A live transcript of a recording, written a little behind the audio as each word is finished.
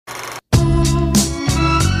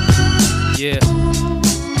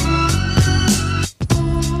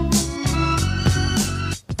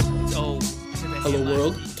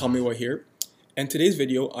Tomiwa here, and today's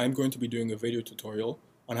video I'm going to be doing a video tutorial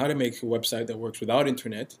on how to make a website that works without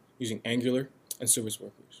internet using Angular and service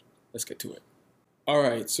workers. Let's get to it.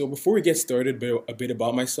 Alright, so before we get started, a bit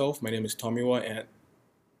about myself. My name is Tomiwa, and what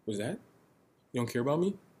was that? You don't care about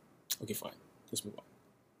me? Okay, fine. Let's move on.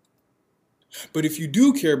 But if you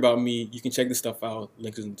do care about me, you can check this stuff out.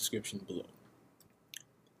 Link is in the description below.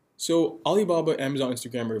 So Alibaba, Amazon,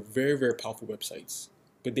 Instagram are very, very powerful websites,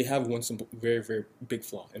 but they have one simple, very, very big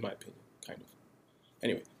flaw, in my opinion, kind of.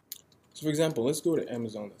 Anyway, so for example, let's go to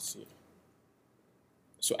Amazon.ca.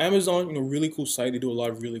 So Amazon, really cool site. They do a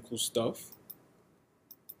lot of really cool stuff.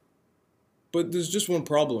 But there's just one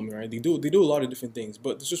problem, right? They do a lot of different things,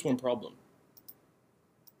 but there's just one problem.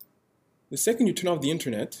 The second you turn off the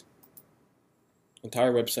internet,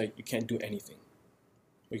 entire website, you can't do anything.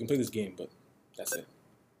 Well, you can play this game, but that's it.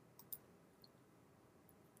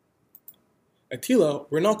 At Tila,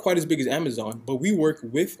 we're not quite as big as Amazon, but we work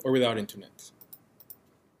with or without internet.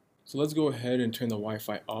 So let's go ahead and turn the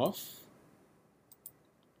Wi-Fi off.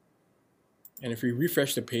 And if we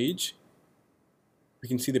refresh the page, we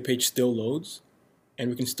can see the page still loads, and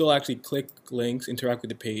we can still actually click links, interact with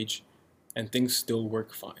the page, and things still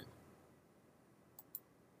work fine.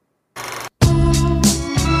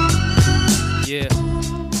 Yeah.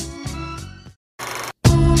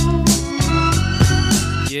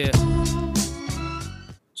 Yeah.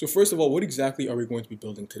 So first of all, what exactly are we going to be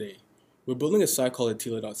building today? We're building a site called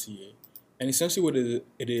Atila.ca, and essentially what it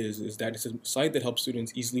is that it's a site that helps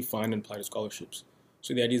students easily find and apply to scholarships.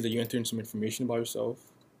 So the idea is that you enter in some information about yourself,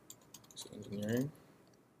 so engineering,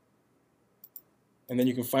 and then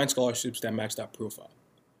you can find scholarships that match that profile.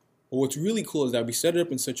 But what's really cool is that we set it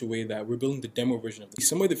up in such a way that we're building the demo version of this.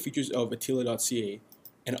 Some of the features of Atila.ca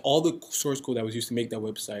and all the source code that was used to make that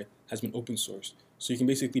website has been open source. So you can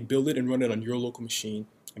basically build it and run it on your local machine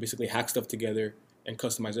and basically hack stuff together and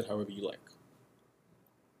customize it however you like.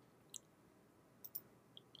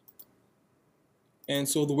 And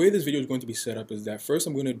so the way this video is going to be set up is that first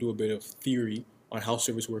I'm going to do a bit of theory on how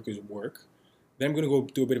service workers work. Then I'm going to go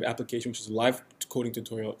do a bit of application, which is a live coding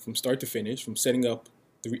tutorial from start to finish, from setting up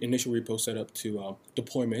the initial repo setup to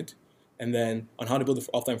deployment, and then on how to build an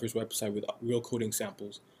offline first website with real coding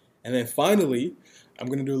samples. And then finally, I'm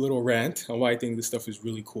going to do a little rant on why I think this stuff is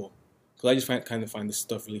really cool, because I just kind of find this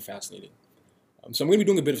stuff really fascinating. So I'm going to be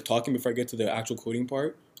doing a bit of talking before I get to the actual coding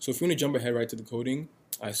part. So if you want to jump ahead right to the coding,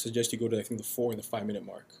 I suggest you go to, I think, the 4 and the 5 minute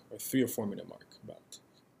mark, or 3 or 4 minute mark, about.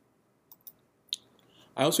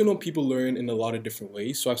 I also know people learn in a lot of different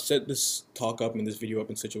ways, so I've set this talk up and this video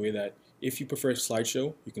up in such a way that if you prefer a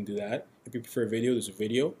slideshow, you can do that. If you prefer a video, there's a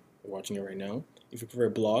video. You're watching it right now. If you prefer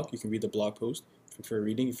a blog, you can read the blog post. If you prefer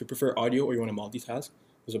reading, if you prefer audio or you want to multitask,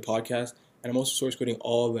 there's a podcast. And I'm also source coding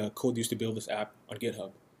all the code used to build this app on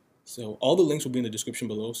GitHub. So all the links will be in the description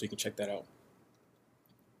below, so you can check that out.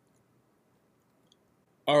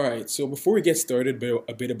 Alright, so before we get started,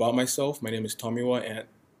 a bit about myself. My name is Tomiwa, and what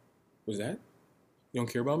was that? You don't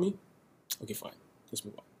care about me? Okay, fine. Let's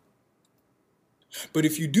move on. But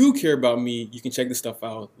if you do care about me, you can check this stuff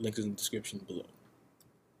out. Link is in the description below.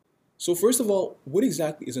 So first of all, what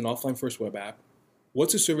exactly is an offline first web app?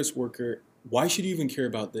 What's a service worker? Why should you even care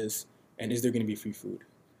about this? And is there going to be free food?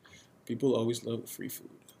 People always love free food.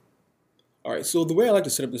 Alright, so the way I like to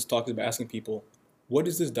set up this talk is by asking people, what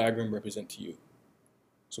does this diagram represent to you?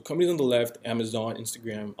 So companies on the left, Amazon,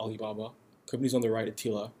 Instagram, Alibaba. Companies on the right,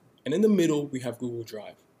 Atila. And in the middle, we have Google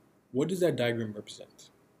Drive. What does that diagram represent?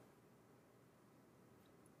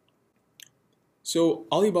 So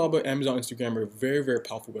Alibaba, Amazon, Instagram are very, very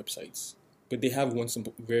powerful websites, but they have one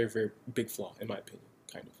simple, very, very big flaw, in my opinion,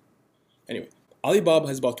 kind of. Anyway, Alibaba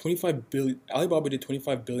has about Alibaba did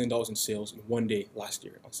 $25 billion in sales in one day last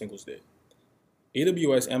year on Singles Day.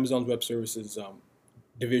 AWS, Amazon's Web Services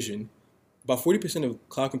division, about 40% of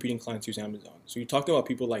cloud computing clients use Amazon. So you're talking about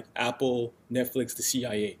people like Apple, Netflix, the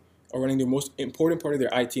CIA, are running the most important part of their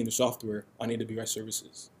IT and their software on AWS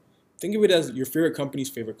services. Think of it as your favorite company's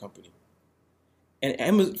favorite company. And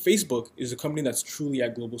Facebook is a company that's truly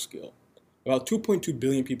at global scale. About 2.2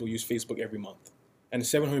 billion people use Facebook every month, and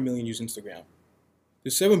 700 million use Instagram.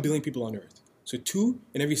 There's 7 billion people on Earth. So 2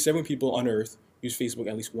 in every 7 people on Earth use Facebook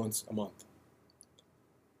at least once a month.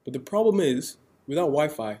 But the problem is, without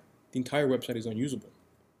Wi-Fi, the entire website is unusable.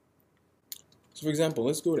 So for example,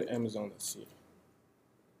 let's go to Amazon.ca.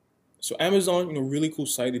 So Amazon, really cool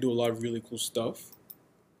site. They do a lot of really cool stuff.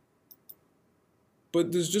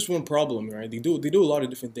 But there's just one problem, right? They do a lot of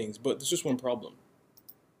different things, but there's just one problem.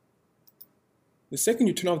 The second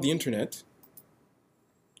you turn off the internet,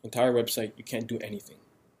 entire website, you can't do anything.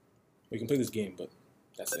 Well, you can play this game, but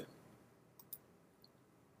that's it.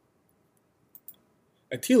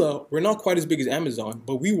 At Tila, we're not quite as big as Amazon,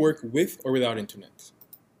 but we work with or without internet.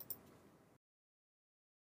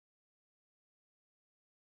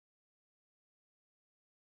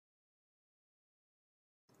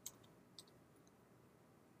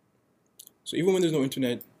 So even when there's no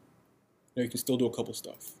internet, you can still do a couple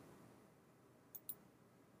stuff.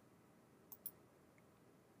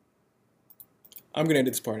 I'm gonna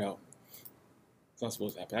edit this part out. It's not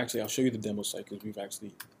supposed to happen. Actually, I'll show you the demo site because we've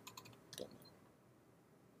actually done that.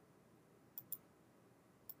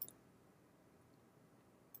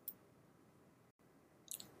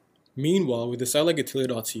 Meanwhile, with a site like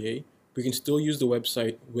Atila.ca, we can still use the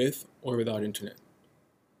website with or without internet.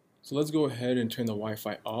 So let's go ahead and turn the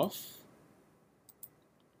Wi-Fi off.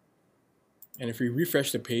 And if we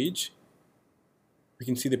refresh the page, we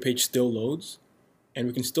can see the page still loads, and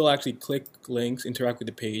we can still actually click links, interact with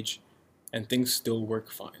the page, and things still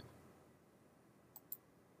work fine.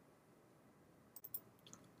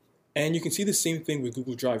 And you can see the same thing with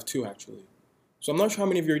Google Drive too, actually. So I'm not sure how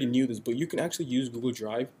many of you already knew this, but you can actually use Google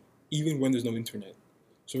Drive even when there's no internet.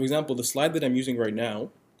 So for example, the slide that I'm using right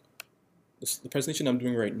now, the presentation I'm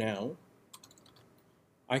doing right now,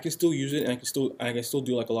 I can still use it, and I can still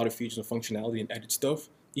do like a lot of features and functionality and edit stuff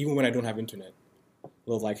even when I don't have internet. A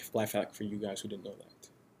little life hack for you guys who didn't know that.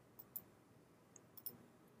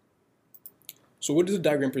 So what does the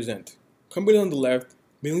diagram present? Company on the left,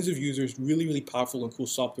 millions of users, really powerful and cool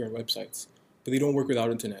software and websites, but they don't work without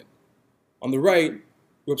internet. On the right,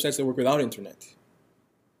 websites that work without internet.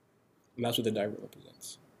 And that's what the diagram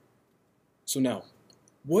represents. So now,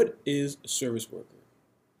 what is a service worker?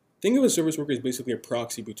 Think of a service worker as basically a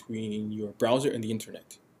proxy between your browser and the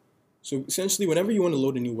internet. So essentially, whenever you want to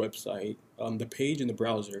load a new website, the page in the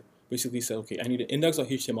browser basically says, okay, I need an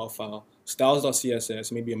index.html file,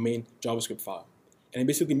 styles.css, maybe a main JavaScript file. And it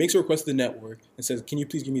basically makes a request to the network and says, can you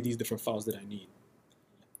please give me these different files that I need?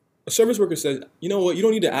 A service worker says, you know what, you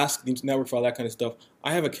don't need to ask the network for all that kind of stuff.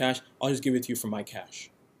 I have a cache, I'll just give it to you from my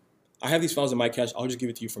cache. I have these files in my cache, I'll just give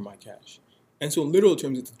it to you from my cache. And so in literal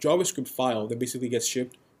terms, it's a JavaScript file that basically gets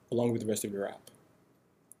shipped along with the rest of your app.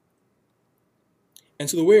 And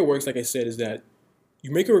so the way it works, like I said, is that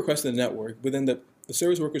you make a request to the network, but then the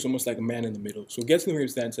service worker is almost like a man in the middle. So it gets in the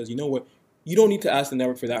middle and says, you know what, you don't need to ask the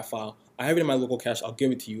network for that file. I have it in my local cache, I'll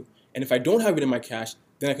give it to you. And if I don't have it in my cache,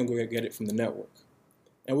 then I can go get it from the network.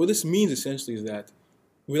 And what this means essentially is that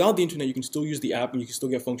without the internet, you can still use the app and you can still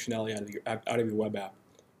get functionality out of your web app.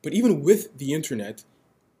 But even with the internet,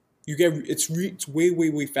 you get it's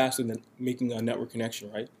way faster than making a network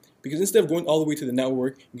connection, right? Because instead of going all the way to the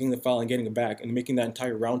network and getting the file and getting it back and making that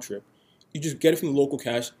entire round trip, you just get it from the local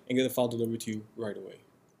cache and get the file delivered to you right away.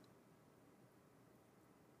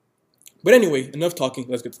 But anyway, enough talking,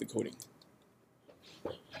 let's get to the coding.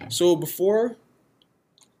 So before,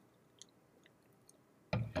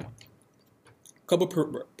 a couple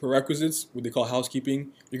prerequisites, what they call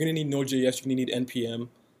housekeeping. You're going to need Node.js, you're going to need NPM.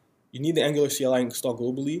 You need the Angular CLI installed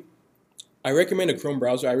globally. I recommend a Chrome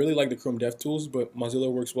browser. I really like the Chrome DevTools, but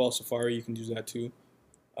Mozilla works well. Safari, you can use that too.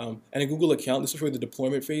 And a Google account. This is for the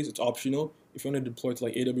deployment phase. It's optional. If you want to deploy to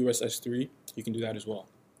like AWS S3, you can do that as well.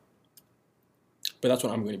 But that's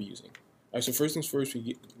what I'm going to be using. All right, so first things first,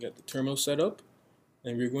 we get the terminal set up.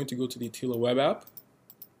 And we're going to go to the Tila web app.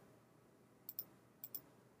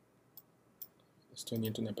 Let's turn the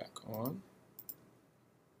internet back on.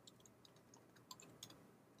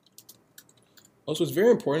 Also, it's very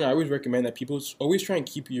important. I always recommend that people always try and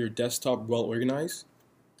keep your desktop well organized.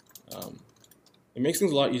 It makes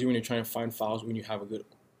things a lot easier when you're trying to find files when you have a good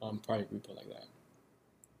project repo like that.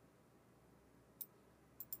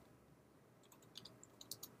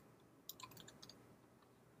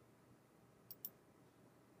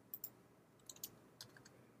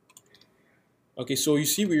 Okay, so you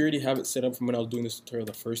see we already have it set up from when I was doing this tutorial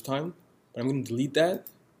the first time, but I'm going to delete that.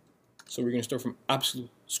 So we're going to start from absolute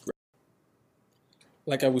scratch.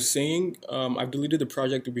 Like I was saying, I've deleted the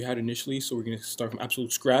project that we had initially, so we're going to start from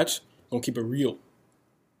absolute scratch. We'll keep it real.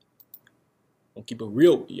 We'll keep it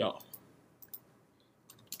real, y'all.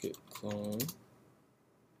 Okay, clone.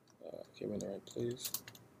 Okay, we're in the right place.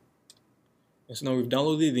 And so now we've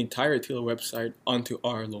downloaded the entire Tila website onto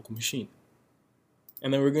our local machine.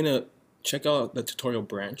 And then we're going to check out the tutorial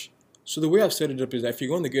branch. So the way I've set it up is that if you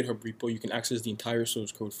go in the GitHub repo, you can access the entire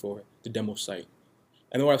source code for the demo site.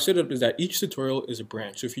 And the way I've set it up is that each tutorial is a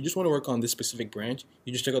branch. So if you just want to work on this specific branch,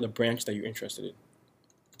 you just check out the branch that you're interested in.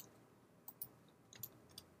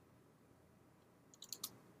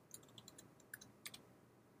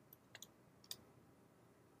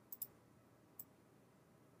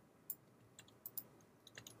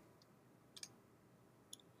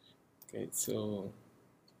 Okay, so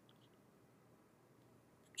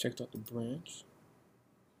checked out the branch.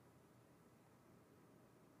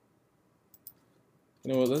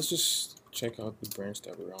 You know what, let's just check out the branch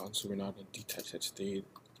that we're on so we're not in a detached state.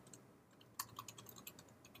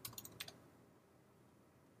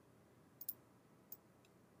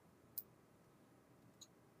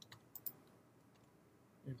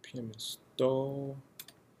 npm install.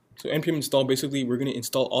 So npm install, basically we're going to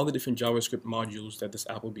install all the different JavaScript modules that this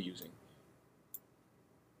app will be using.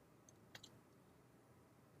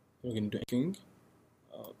 We're going to do anything.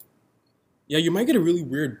 Yeah, you might get a really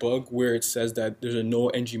weird bug where it says that there's a no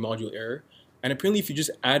ng module error. And apparently if you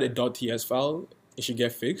just add a .ts file, it should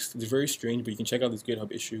get fixed. It's very strange, but you can check out this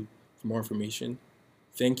GitHub issue for more information.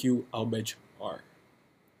 Thank you, Albej R,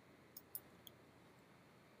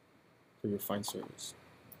 for your fine service.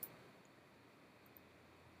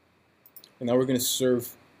 And now we're going to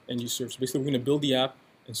serve ng serve. So basically we're going to build the app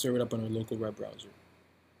and serve it up on our local web browser.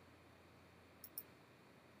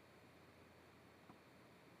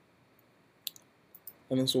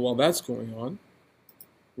 And then so while that's going on,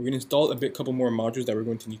 we're going to install couple more modules that we're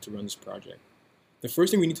going to need to run this project. The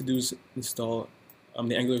first thing we need to do is install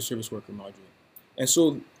the Angular Service Worker module. And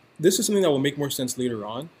so this is something that will make more sense later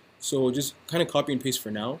on. So just kind of copy and paste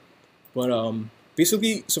for now. But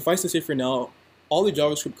basically, suffice to say for now, all the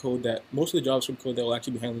JavaScript code most of the JavaScript code that will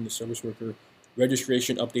actually be handling the Service Worker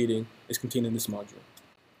registration, updating, is contained in this module.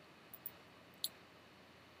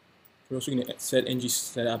 We're also going to set ng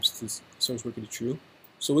setapps to Service Worker to true.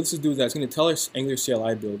 So what this is doing is that it's going to tell our Angular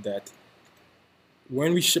CLI build that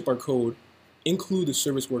when we ship our code, include the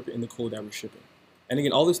service worker in the code that we're shipping. And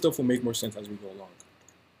again, all this stuff will make more sense as we go along.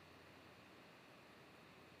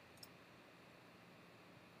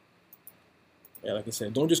 Yeah, like I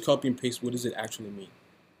said, don't just copy and paste. What does it actually mean?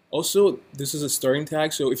 Also, this is a starting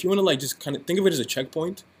tag. So if you want to just kind of think of it as a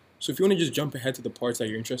checkpoint. So if you want to just jump ahead to the parts that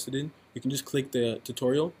you're interested in, you can just click the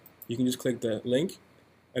tutorial. You can just click the link.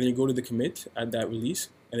 And then you go to the commit at that release,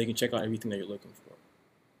 and they can check out everything that you're looking for.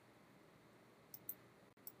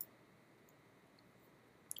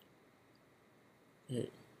 Okay.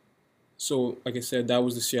 So, like I said, that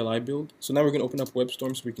was the CLI build. So now we're going to open up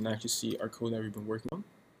WebStorm so we can actually see our code that we've been working on.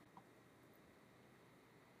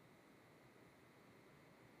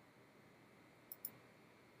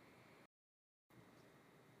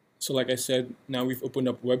 So like I said, now we've opened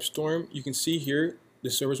up WebStorm. You can see here the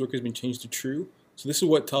service worker has been changed to true. So this is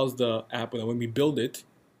what tells the app that when we build it,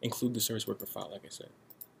 include the service worker file, like I said.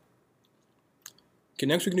 Okay,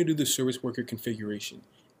 next we're going to do the service worker configuration.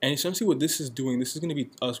 And essentially what this is doing, this is going to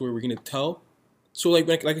be us where we're going to tell. So like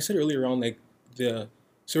I said earlier on, like the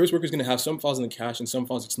service worker is going to have some files in the cache and some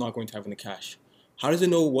files it's not going to have in the cache. How does it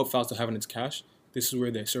know what files to have in its cache? This is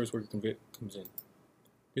where the service worker comes in.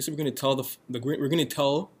 Basically, we're going to tell we're going to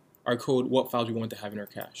tell our code what files we want to have in our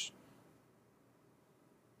cache.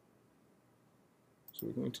 So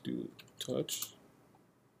we're going to do touch.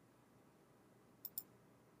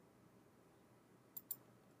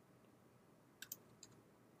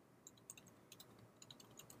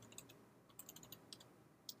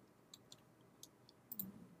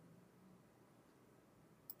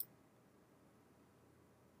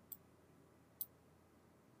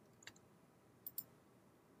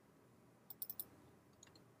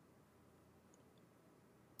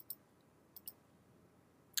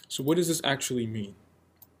 So what does this actually mean?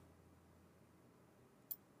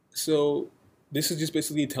 So this is just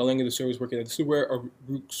basically telling the service worker that this is where our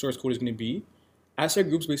root source code is going to be. Asset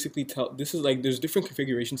groups basically tell, this is like, there's different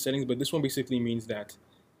configuration settings, but this one basically means that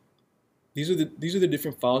these are the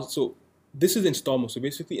different files. So this is install mode. So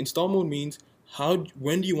basically install mode means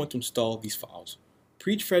when do you want to install these files?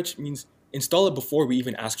 Prefetch means install it before we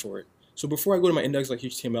even ask for it. So before I go to my index like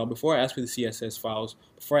HTML, before I ask for the CSS files,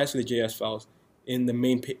 before I ask for the JS files in the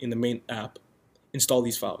main app, install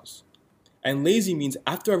these files. And lazy means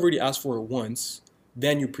after I've already asked for it once,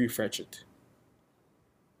 then you prefetch it.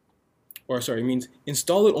 Or sorry, it means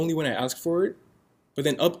install it only when I ask for it, but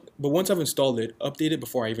once I've installed it, update it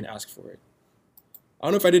before I even ask for it. I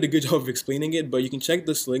don't know if I did a good job of explaining it, but you can check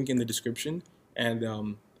this link in the description, and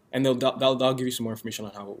that'll give you some more information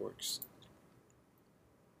on how it works.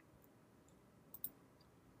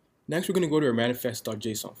 Next, we're going to go to our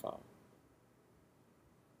manifest.json file.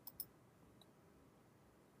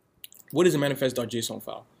 What is a manifest.json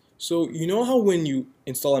file? So you know how when you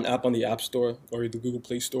install an app on the App Store or the Google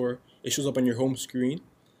Play Store, it shows up on your home screen?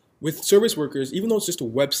 With service workers, even though it's just a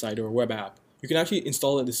website or a web app, you can actually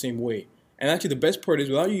install it the same way. And actually the best part is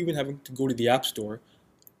without you even having to go to the App Store,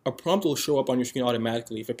 a prompt will show up on your screen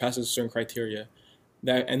automatically if it passes certain criteria.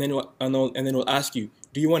 And then it'll ask you,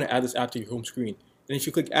 do you want to add this app to your home screen? And if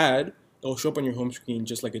you click add, it'll show up on your home screen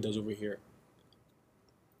just like it does over here.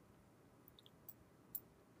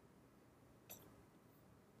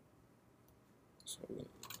 So,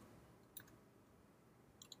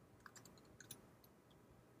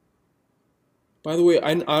 by the way,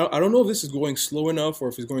 I don't know if this is going slow enough or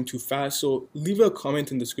if it's going too fast. So leave a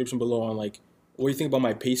comment in the description below on like what you think about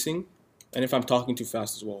my pacing and if I'm talking too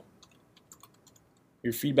fast as well.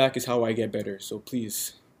 Your feedback is how I get better. So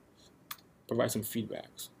please provide some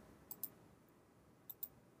feedbacks.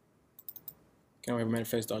 Can I have a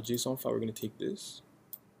manifest.json file? We're going to take this.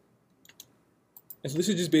 And so this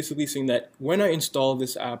is just basically saying that when I install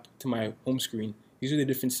this app to my home screen, these are the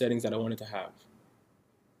different settings that I wanted to have.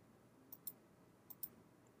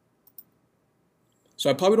 So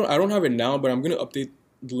I don't have it now, but I'm going to update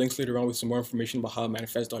the links later on with some more information about how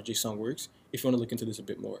manifest.json works if you want to look into this a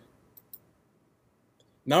bit more.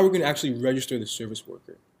 Now we're going to actually register the service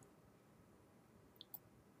worker.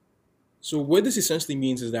 So what this essentially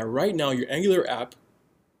means is that right now your Angular app,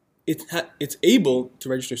 it's able to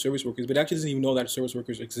register service workers, but it actually doesn't even know that service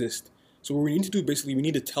workers exist. So what we need to do, basically, we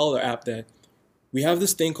need to tell the app that we have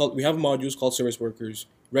this thing called, we have modules called service workers,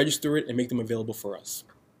 register it and make them available for us.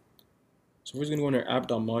 So we're just going to go in our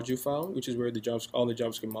app.module file, which is where all the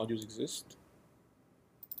JavaScript modules exist.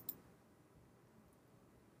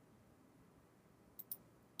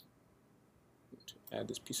 Add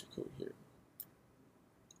this piece of code here.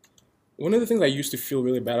 One of the things I used to feel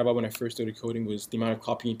really bad about when I first started coding was the amount of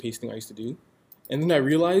copying and pasting I used to do. And then I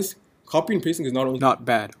realized copying and pasting is not only not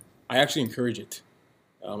bad, I actually encourage it.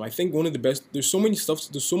 I think one of the best, there's so much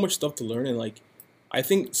stuff to learn, and like I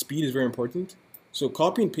think speed is very important. So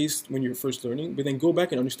copy and paste when you're first learning, but then go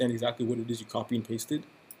back and understand exactly what it is you copy and pasted,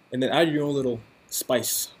 and then add your own little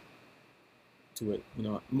spice to it. You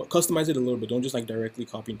know, customize it a little bit. Don't just like directly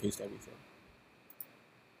copy and paste everything.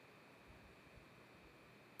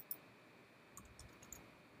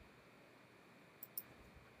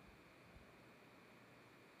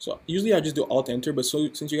 So usually I just do Alt-Enter, but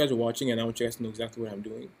since you guys are watching and I want you guys to know exactly what I'm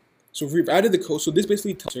doing. So if we've added the code, so this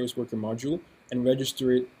basically tells service worker module and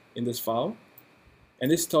register it in this file. And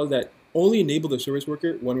this tells that only enable the service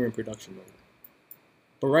worker when we're in production mode.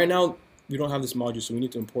 But right now, we don't have this module, so we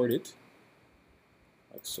need to import it,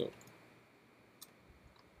 like so.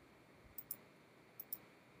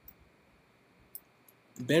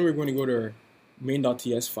 Then we're going to go to our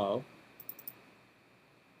main.ts file.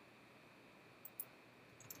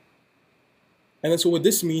 And then so what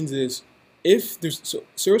this means is,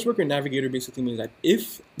 service worker navigator basically means that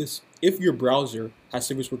if your browser has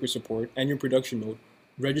service worker support and you're in production mode,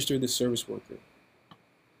 register this service worker.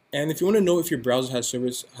 And if you want to know if your browser has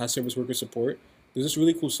service worker support, there's this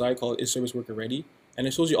really cool site called Is Service Worker Ready, and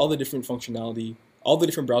it shows you all the different functionality, all the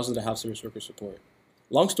different browsers that have service worker support.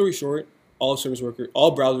 Long story short, all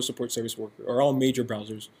browsers support service worker, or all major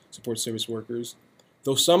browsers support service workers,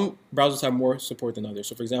 though some browsers have more support than others.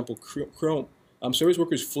 So for example, Chrome, service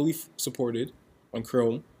worker is fully supported on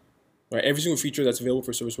Chrome. Right, every single feature that's available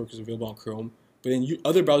for service workers is available on Chrome, but then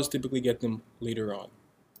other browsers typically get them later on.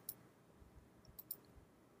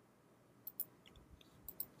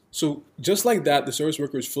 So just like that, the service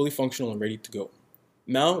worker is fully functional and ready to go.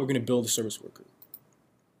 Now we're going to build the service worker.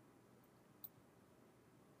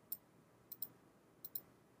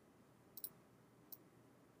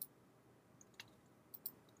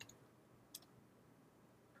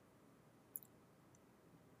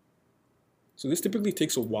 So this typically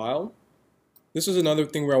takes a while. This is another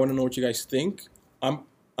thing where I want to know what you guys think. I'm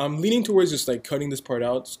leaning towards just like cutting this part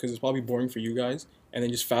out because it's probably boring for you guys, and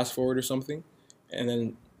then just fast forward or something, and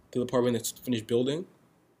then to the part when it's finished building.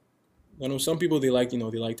 I know some people, they like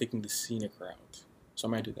taking the scenic route, so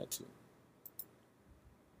I might do that too.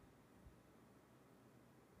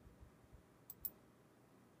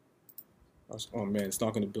 Oh man, it's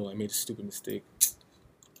not going to build. I made a stupid mistake.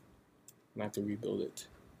 I have to rebuild it.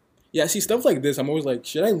 Yeah, see, stuff like this, I'm always like,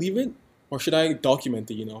 should I leave it or should I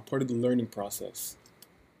document it, part of the learning process?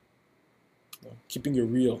 Keeping it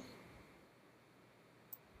real.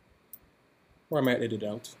 Or I might edit it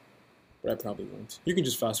out, but I probably won't. You can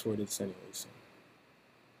just fast forward this anyway. So.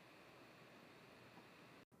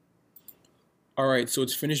 Alright, so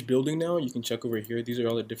it's finished building now. You can check over here. These are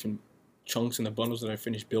all the different chunks and the bundles that I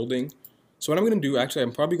finished building. So what I'm going to do, actually,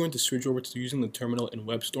 I'm probably going to switch over to using the terminal in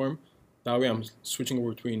WebStorm. That way I'm switching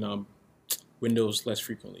over between windows less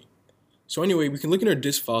frequently. So anyway, we can look in our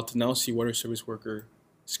disk file to now see what our service worker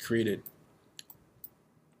is created.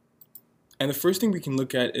 And the first thing we can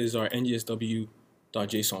look at is our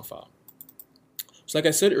ngsw.json file. So like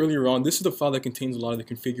I said earlier on, this is the file that contains a lot of the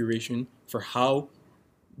configuration for how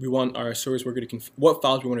we want our service worker to what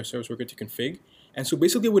files we want our service worker to config. And so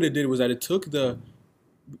basically what it did was that it took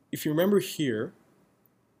if you remember here,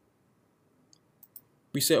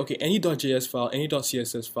 we say, okay, any .js file, any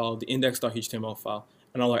 .css file, the index.html file,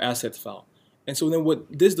 and all our assets file. And so then what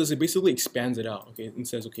this does, it basically expands it out, okay, and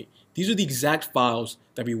says, okay, these are the exact files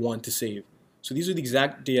that we want to save. So these are the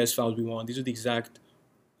exact JS files we want. These are the exact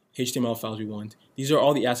HTML files we want. These are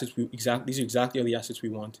all the assets these are exactly all the assets we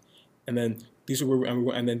want. And then these are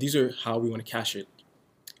and then these are how we want to cache it.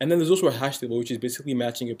 And then there's also a hash table, which is basically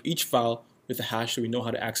matching up each file with a hash so we know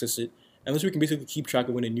how to access it. And thus we can basically keep track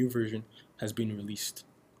of when a new version has been released.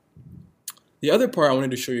 The other part I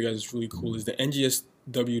wanted to show you guys is really cool is the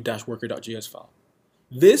ngsw-worker.js file.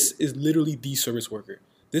 This is literally the service worker.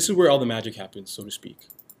 This is where all the magic happens, so to speak.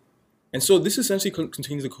 And so this essentially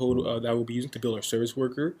contains the code that we'll be using to build our service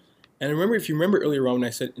worker. And remember, if you remember earlier on when I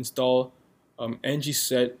said install ng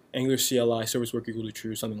set angular CLI service worker equal to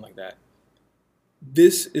true, something like that.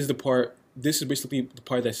 This is the part. This is basically the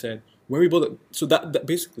part that I said when we build it. So that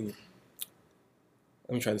basically,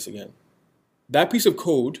 let me try this again. That piece of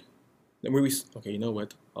code, then where we okay, you know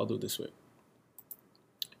what? I'll do it this way.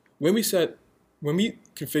 When we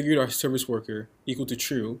configured our service worker equal to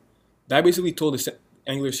true, that basically told the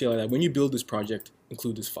Angular CLI that when you build this project,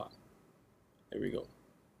 include this file. There we go.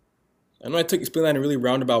 I know I explained that in a really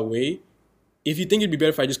roundabout way. If you think it'd be better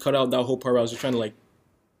if I just cut out that whole part where I was just trying to like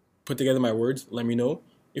put together my words, let me know.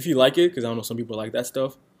 If you like it, because I don't know, some people like that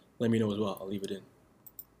stuff, let me know as well. I'll leave it in.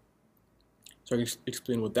 So I can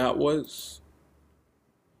explain what that was.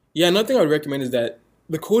 Yeah, another thing I would recommend is that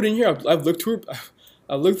the code in here, I've looked through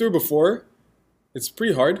it before. It's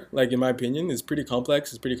pretty hard, like in my opinion. It's pretty complex,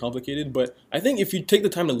 it's pretty complicated, but I think if you take the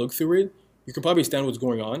time to look through it, you can probably understand what's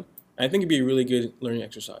going on. And I think it'd be a really good learning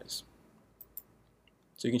exercise.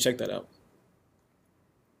 So you can check that out.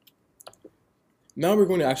 Now we're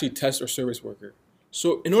going to actually test our service worker.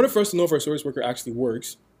 So in order for us to know if our service worker actually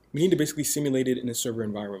works, we need to basically simulate it in a server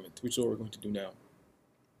environment, which is what we're going to do now.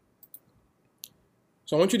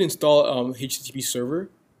 So I want you to install HTTP server.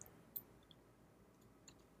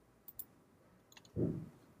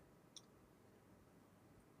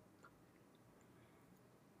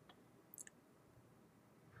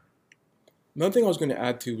 Another thing I was going to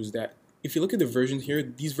add to was that if you look at the versions here,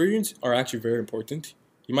 these versions are actually very important.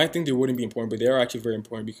 You might think they wouldn't be important, but they are actually very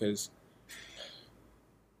important because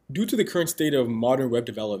due to the current state of modern web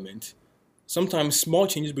development, sometimes small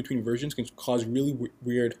changes between versions can cause really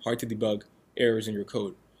weird, hard to debug errors in your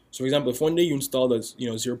code. So for example, if one day you install the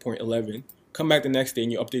 0.11, come back the next day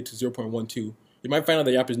and you update to 0.12, you might find out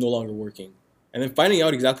the app is no longer working. And then finding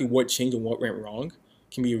out exactly what changed and what went wrong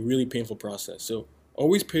can be a really painful process. So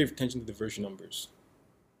always pay attention to the version numbers.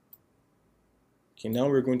 Okay, now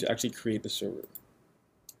we're going to actually create the server.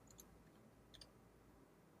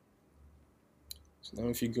 So now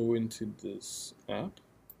if you go into this app,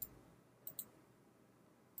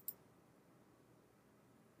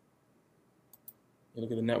 you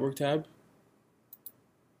look at the network tab.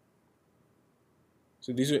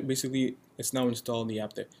 So these are basically, it's now installed in the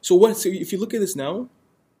app there. So if you look at this now,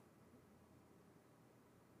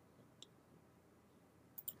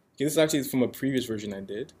 okay, this is actually from a previous version I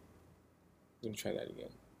did. I'm going to try that again.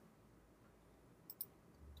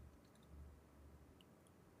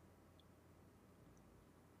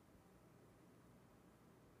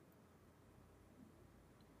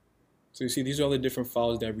 So you see these are all the different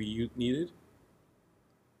files that we needed.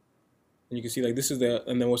 And you can see like this is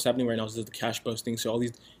and then what's happening right now is the cache busting. So all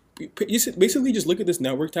these, basically just look at this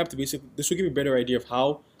network tab to this will give you a better idea of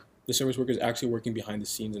how the service worker is actually working behind the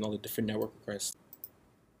scenes and all the different network requests.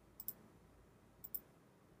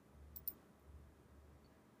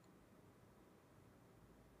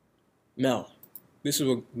 Now, this is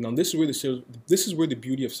where the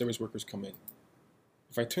beauty of service workers come in.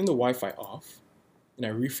 If I turn the Wi-Fi off and I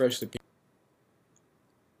refresh the page,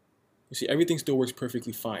 you see everything still works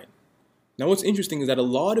perfectly fine. Now what's interesting is that a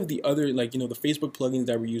lot of the other, like, the Facebook plugins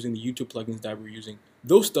that we're using, the YouTube plugins that we're using,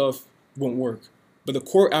 those stuff won't work. But the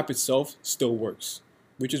core app itself still works,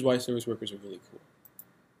 which is why service workers are really cool.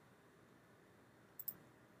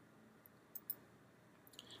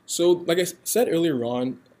 So like I said earlier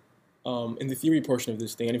on, in the theory portion of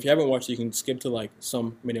this thing, and if you haven't watched it, you can skip to like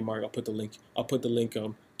some minute mark. I'll put the link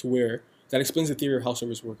to where that explains the theory of how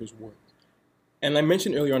service workers work. And I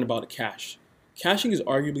mentioned earlier on about a cache. Caching is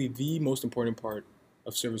arguably the most important part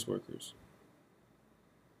of service workers,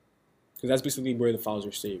 because that's basically where the files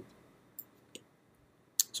are saved.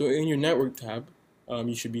 So in your network tab,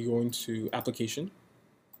 you should be going to application,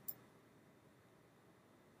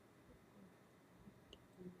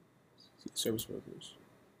 service workers.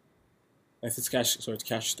 It's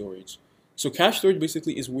cache storage. So cache storage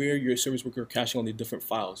basically is where your service worker is caching all the different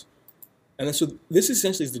files. And then so this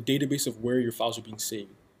essentially is the database of where your files are being saved.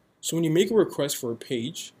 So when you make a request for a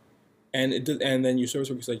page, and then your service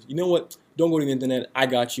worker is like, you know what? Don't go to the internet. I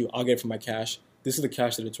got you. I'll get it from my cache. This is the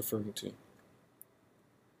cache that it's referring to.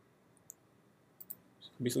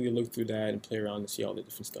 Basically, look through that and play around and see all the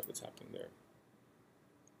different stuff that's happening there.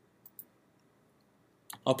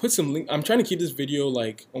 I'll put some link. I'm trying to keep this video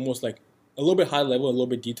like almost like a little bit high level, a little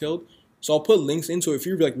bit detailed. So I'll put links in. So if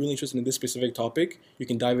you're like really interested in this specific topic, you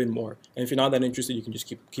can dive in more. And if you're not that interested, you can just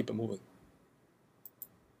keep it moving.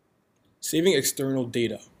 Saving external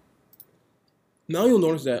data. Now you'll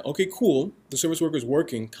notice that, okay, cool, the service worker is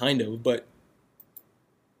working, kind of, but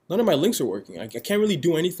none of my links are working. I can't really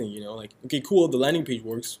do anything, you know, like, okay, cool, the landing page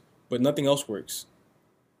works, but nothing else works.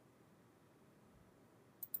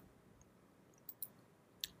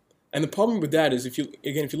 And the problem with that is, if you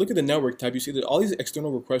look at the network tab, you see that all these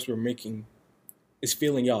external requests we're making is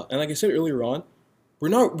failing out. And like I said earlier on,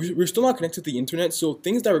 we're still not connected to the internet, so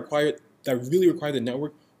things that really require the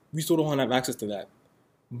network, we still don't have access to that.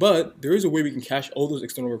 But there is a way we can cache all those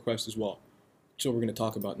external requests as well, which is what we're going to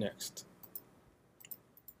talk about next.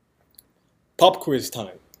 Pop quiz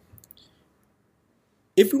time.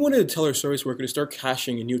 If we wanted to tell our service worker to start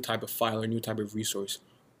caching a new type of file or a new type of resource,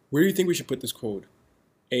 where do you think we should put this code?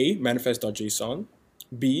 A, manifest.json,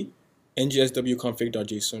 B,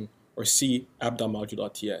 ngswconfig.json, or C,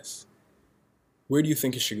 app.module.ts? Where do you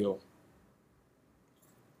think it should go?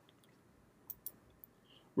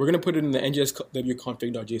 We're going to put it in the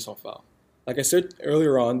ngswconfig.json file. Like I said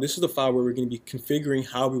earlier on, this is the file where we're going to be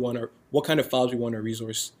configuring what kind of files we want our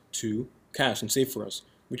resource to cache and save for us,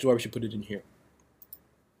 which is why we should put it in here.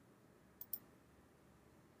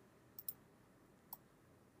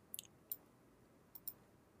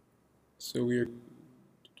 So we're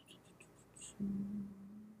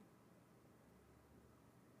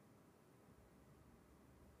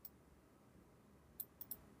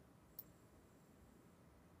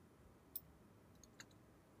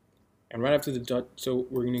and right after the dot, so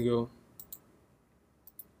we're going to go.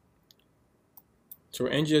 So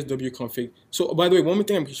ngswconfig. So by the way, one more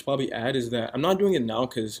thing I should probably add is that I'm not doing it now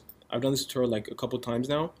because I've done this tutorial like a couple times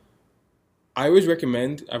now. I always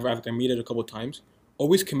recommend, I've made it a couple times,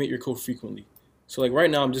 always commit your code frequently. So like right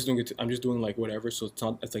now I'm just doing like whatever. So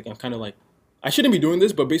it's like I'm kind of like, I shouldn't be doing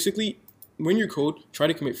this, but basically when you code, try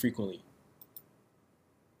to commit frequently.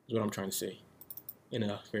 Is what I'm trying to say in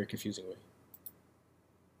a very confusing way.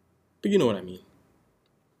 But you know what I mean.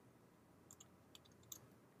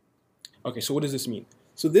 Okay, so what does this mean?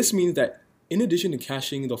 So this means that in addition to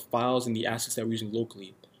caching the files and the assets that we're using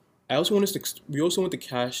locally, we also want to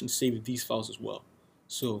cache and save these files as well.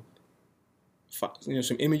 So,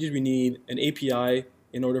 some images we need, an API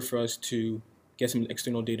in order for us to get some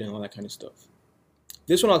external data and all that kind of stuff.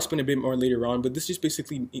 This one I'll explain a bit more later on, but this just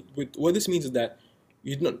basically, what this means is that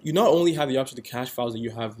you not only have the option to cache files that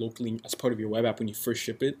you have locally as part of your web app when you first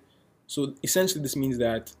ship it. So essentially this means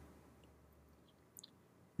that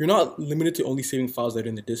you're not limited to only saving files that are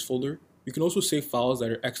in the disk folder. You can also save files that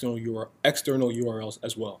are external URLs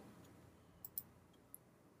as well.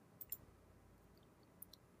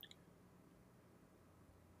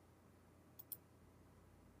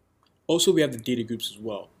 Also, we have the data groups as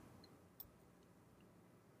well.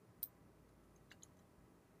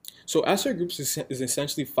 So asset groups is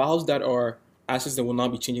essentially files that are assets that will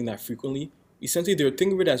not be changing that frequently. Essentially,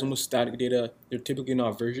 think of it as almost static data. They're typically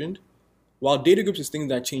not versioned. While data groups is things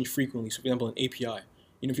that change frequently. So for example, an API.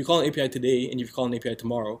 If you call an API today and if you call an API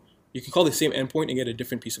tomorrow, you can call the same endpoint and get a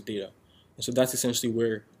different piece of data. And so that's essentially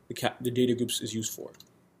where the data groups is used for.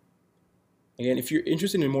 Again, if you're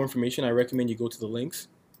interested in more information, I recommend you go to the links.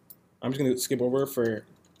 I'm just going to skip over for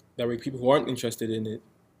that way people who aren't interested in it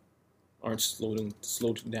aren't slowed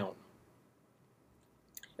down.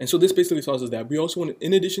 And so this basically tells us that we also want to,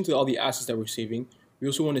 in addition to all the assets that we're saving, we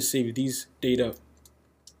also want to save these data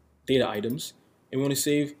items, and we want to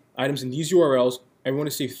save items in these URLs, and we want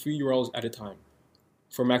to save 3 URLs at a time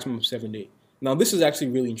for a maximum of 7 days. Now this is actually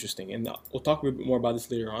really interesting, and we'll talk a bit more about this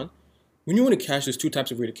later on. When you want to cache, there's 2 types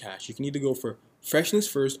of way to cache. You can either go for freshness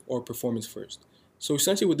first or performance first. So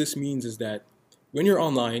essentially what this means is that when you're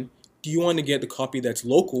online, do you want to get the copy that's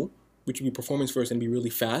local, which would be performance first and be really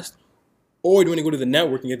fast, or do you want to go to the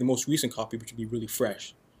network and get the most recent copy, which would be really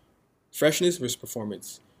fresh? Freshness versus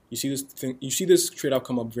performance. You see this trade-off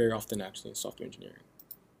come up very often actually in software engineering.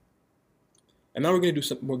 And now we're going to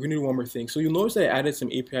do one more thing. So you'll notice that I added some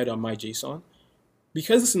API.myJSON.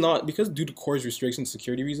 Because due to CORS restrictions and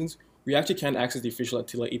security reasons, we actually can't access the official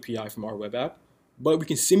Attila API from our web app, but we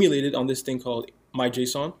can simulate it on this thing called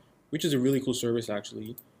myJSON, which is a really cool service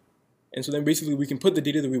actually. And so then basically we can put the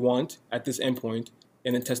data that we want at this endpoint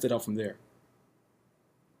and then test it out from there.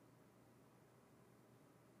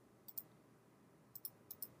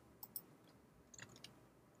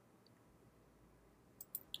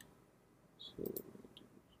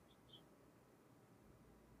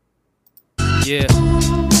 Yeah.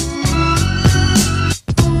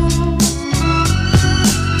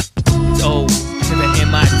 It's O to the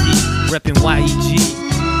MIT, reppin' YEG.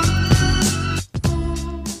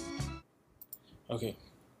 Okay.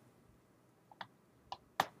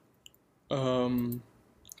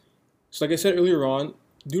 So like I said earlier on,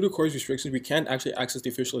 due to CORS restrictions, we can't actually access the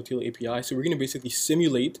official Attila API. So we're going to basically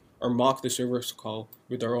simulate or mock the server call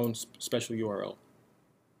with our own special URL.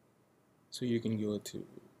 So you can go to,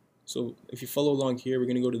 so if you follow along here, we're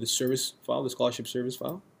going to go to the service file, the scholarship service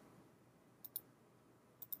file.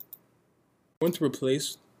 We're going to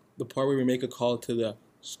replace the part where we make a call to the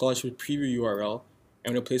scholarship preview URL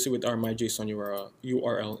and replace it with our myJSON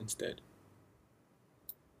URL instead.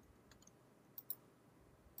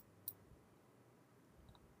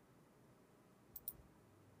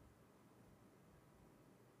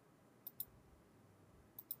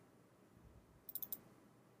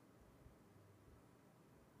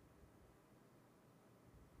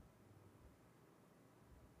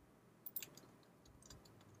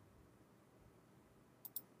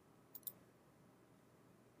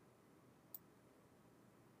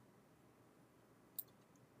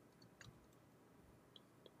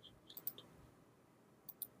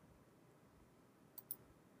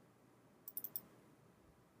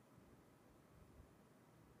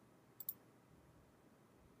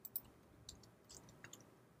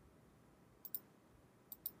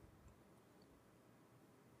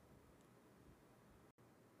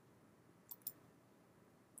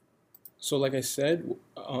 So like I said,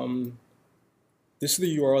 this is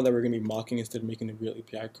the URL that we're going to be mocking instead of making the real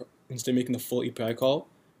API instead of making the full API call.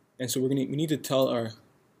 And so we need to tell our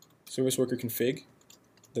service worker config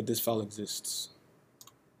that this file exists.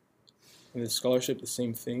 And the scholarship, the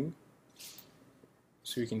same thing.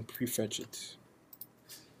 So we can prefetch it.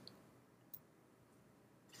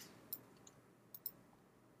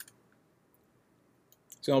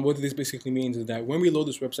 So what this basically means is that when we load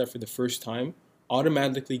this website for the first time,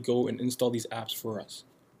 automatically go and install these apps for us,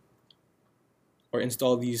 or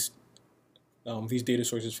install these data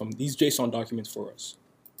sources from these JSON documents for us.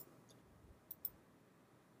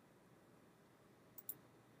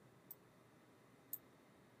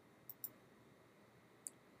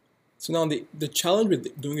 So now the challenge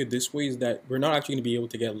with doing it this way is that we're not actually going to be able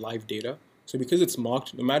to get live data. So because it's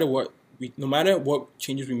mocked, no matter what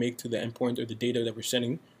changes we make to the endpoint or the data that we're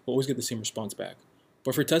sending, we'll always get the same response back.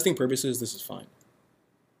 But for testing purposes, this is fine.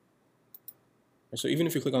 So even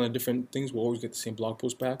if you click on the different things, we'll always get the same blog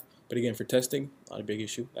post back. But again, for testing, not a big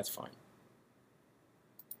issue. That's fine.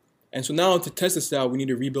 And so now to test this out, we need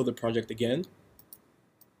to rebuild the project again.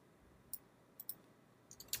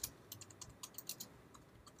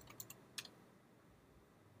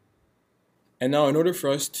 And now in order for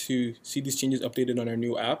us to see these changes updated on our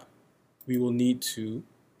new app, we will need to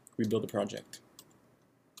rebuild the project.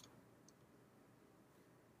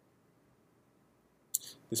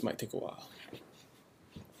 This might take a while.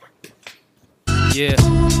 Yeah. It's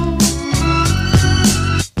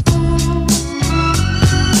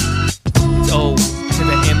O to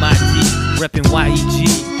the MIT, reppin' YEG.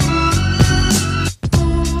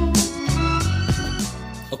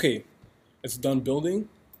 Okay, it's done building.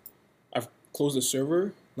 I've closed the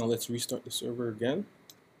server. Now let's restart the server again.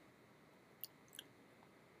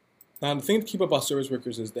 Now the thing to keep up about service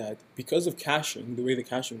workers is that because of caching, the way the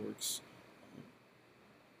caching works,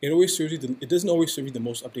 it doesn't always serve you the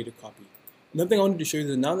most updated copy. Another thing I wanted to show you is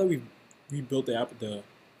that now that we've rebuilt the app with the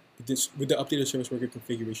updated service worker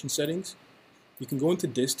configuration settings, you can go into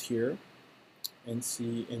dist here and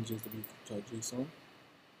see ng.json,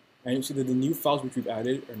 and you'll see that the new files which we've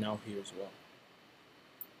added are now here as well.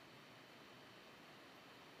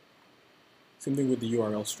 Same thing with the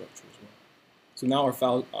URL structure as well. So now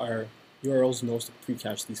our URLs knows to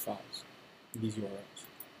pre-cache these files, these URLs.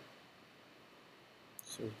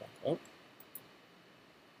 So back up.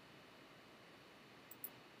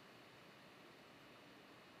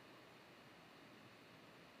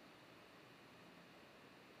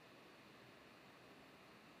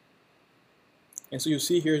 And so you'll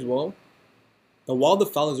see here as well that while the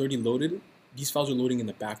file is already loaded, these files are loading in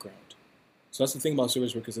the background. So that's the thing about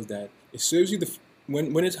service workers is that it serves you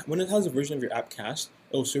when it has a version of your app cached,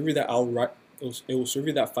 it will serve you that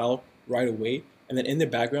file right away, and then in the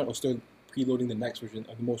background it'll start preloading the next version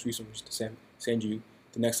of the most recent version to send you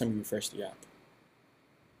the next time you refresh the app.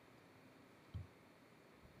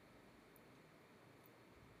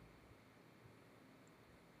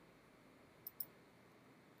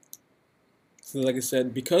 So like I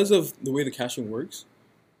said, because of the way the caching works,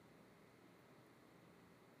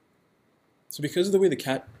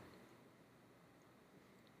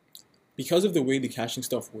 because of the way the caching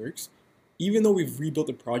stuff works, even though we've rebuilt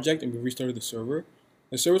the project and we restarted the service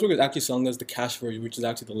worker is actually selling us the cache version, which is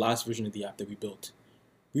actually the last version of the app that we built.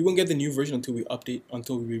 We won't get the new version until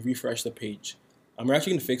we refresh the page. We're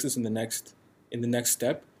actually gonna fix this in the next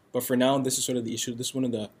step. But for now, this is sort of the issue. This is one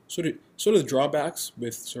of the sort of the drawbacks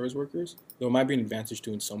with service workers, though it might be an advantage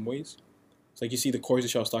too in some ways. It's like you see the CORS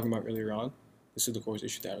issue I was talking about earlier on. This is the CORS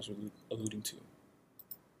issue that I was alluding to.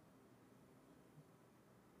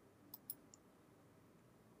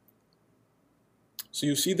 So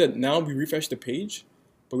you'll see that now we refresh the page,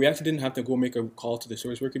 but we actually didn't have to go make a call to the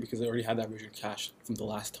service worker because I already had that version cached from the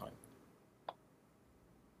last time.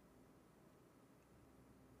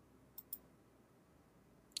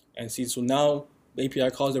 And see, so now the API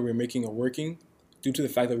calls that we're making are working due to the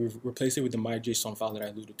fact that we've replaced it with the my.json file that I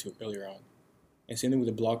alluded to earlier on. And same thing with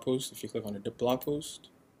the blog post. If you click on the blog post,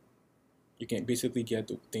 you can basically get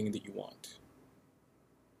the thing that you want.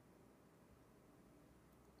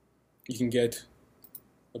 You can get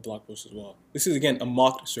the blog post as well. This is again a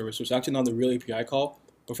mocked service, so it's actually not the real API call,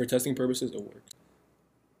 but for testing purposes, it works.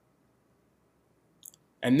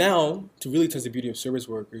 And now, to really test the beauty of service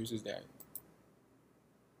workers is that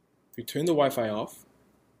if you turn the Wi-Fi off,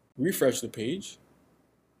 refresh the page,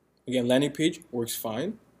 again, landing page works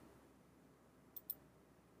fine.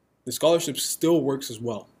 The scholarship still works as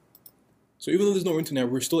well. So even though there's no internet,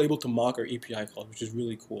 we're still able to mock our API calls, which is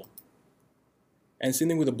really cool. And same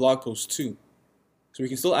thing with the blog post too. So we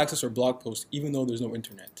can still access our blog post even though there's no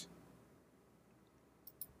internet.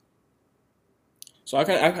 So I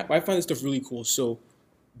find this stuff really cool. So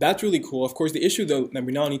that's really cool. Of course, the issue though that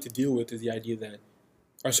we now need to deal with is the idea that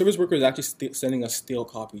our service worker is actually sending us stale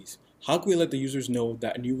copies. How can we let the users know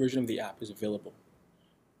that a new version of the app is available?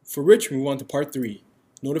 For which, we move on to part 3,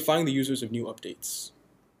 notifying the users of new updates.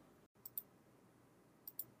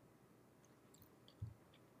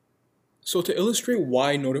 So to illustrate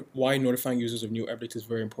why notifying users of new updates is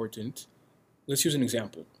very important, let's use an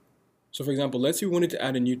example. So for example, let's say we wanted to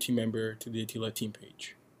add a new team member to the Attila team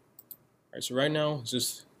page. All right, so right now, it's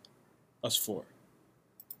just us 4.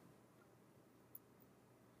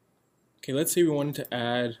 Okay, let's say we wanted to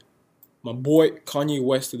add my boy Kanye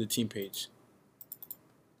West to the team page.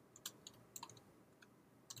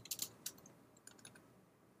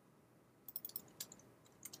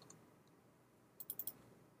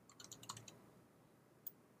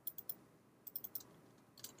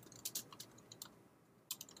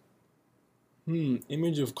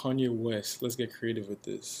 Image of Kanye West. Let's get creative with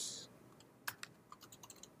this.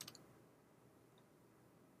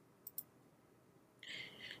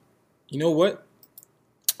 You know what?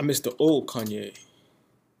 I miss the old Kanye.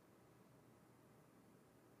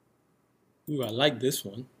 Ooh, I like this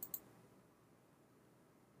one.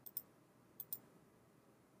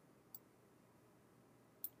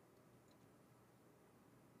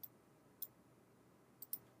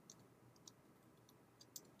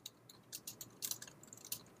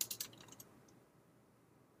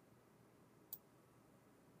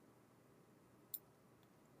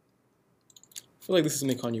 I feel like this is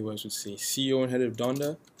something Kanye West would say. CEO and head of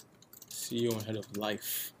Donda, CEO and head of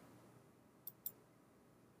life.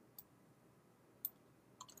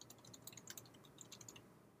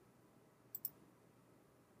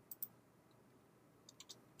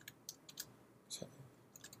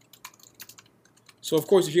 So of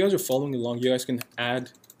course, if you guys are following along, you guys can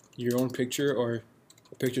add your own picture or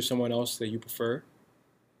a picture of someone else that you prefer.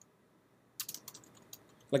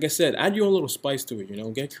 Like I said, add your own little spice to it, you know,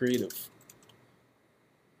 get creative.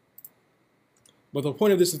 But the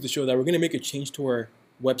point of this is to show that we're going to make a change to our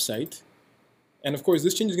website. And of course,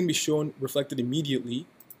 this change is going to be shown reflected immediately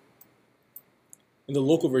in the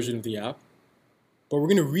local version of the app. But we're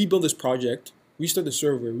going to rebuild this project, restart the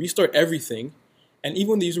server, restart everything. And even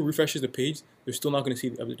when the user refreshes the page, they're still not going to see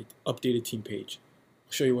the updated team page.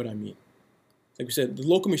 I'll show you what I mean. Like we said, the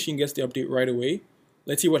local machine gets the update right away.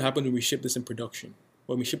 Let's see what happens when we ship this in production,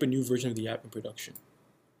 when we ship a new version of the app in production.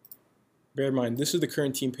 Bear in mind, this is the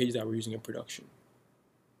current team page that we're using in production.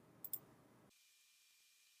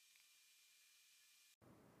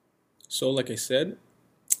 So like I said,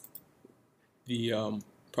 the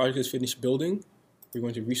project is finished building. We're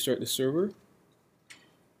going to restart the server.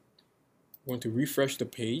 We're going to refresh the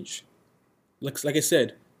page. Like I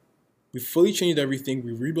said, we fully changed everything.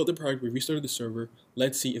 We rebuilt the project. We restarted the server.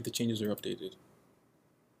 Let's see if the changes are updated.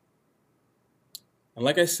 And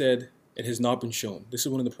like I said, it has not been shown. This is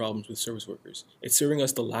one of the problems with service workers. It's serving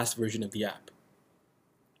us the last version of the app.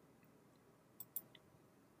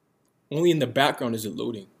 Only in the background is it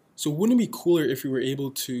loading. So wouldn't it be cooler if we were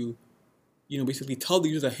able to, basically tell the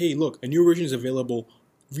user that, hey, look, a new version is available.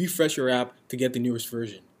 Refresh your app to get the newest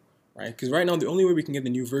version. right? Because right now the only way we can get the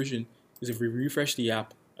new version is if we refresh the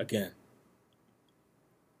app again.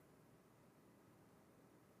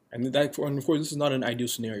 And of course, this is not an ideal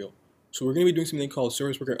scenario. So we're going to be doing something called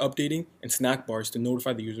service worker updating and snack bars to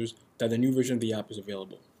notify the users that the new version of the app is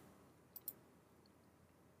available.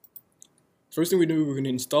 First thing we do, we're going to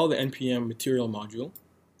install the npm material module,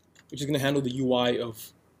 which is going to handle the UI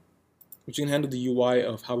of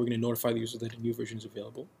how we're going to notify the users that a new version is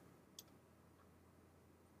available.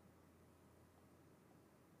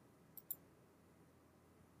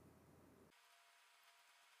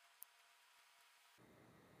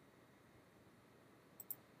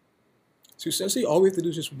 So essentially, all we have to do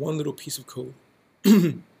is just one little piece of code.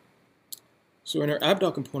 So in our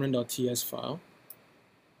app.component.ts file,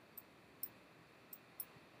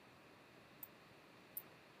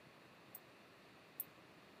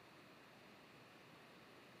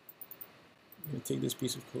 I'm going to take this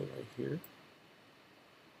piece of code right here.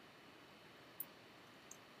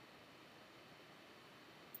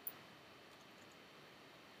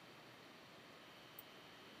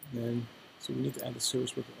 And then, so we need to add the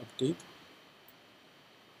service worker update.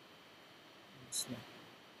 Snap.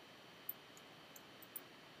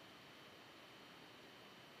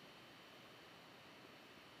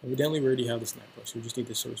 Evidently, we already have the snack bar, so we just need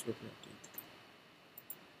the service worker update.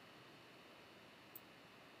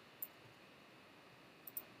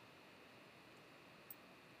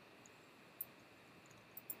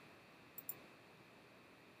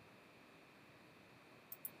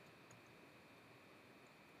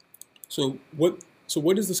 So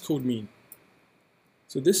what does this code mean?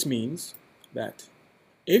 So this means that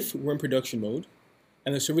if we're in production mode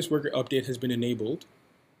and the service worker update has been enabled,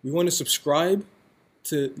 we want to subscribe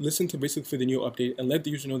to listen to basically for the new update and let the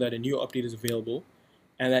user know that a new update is available,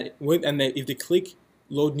 and that if they click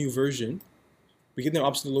load new version, we give them the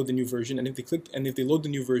option to load the new version, and if they load the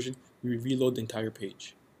new version, we reload the entire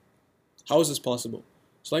page. How is this possible?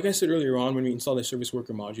 So like I said earlier on, when we install the service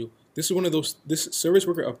worker module, this service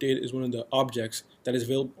worker update is one of the objects that is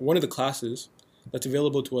available, one of the classes that's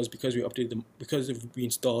available to us because we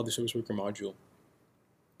installed the service worker module.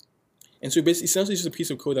 And so basically, essentially, it's just a piece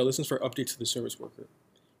of code that listens for updates to the service worker.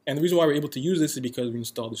 And the reason why we're able to use this is because we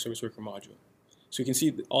installed the service worker module. So you can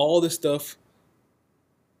see all this stuff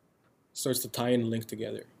starts to tie in and link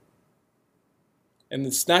together. And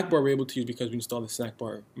the snack bar we're able to use because we installed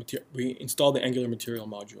we installed the Angular material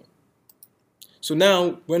module. So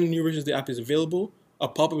now, when a new version of the app is available, a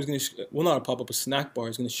pop-up is going to, not a pop-up, a snack bar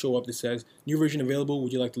is going to show up that says, new version available,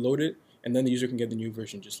 would you like to load it? And then the user can get the new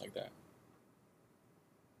version just like that.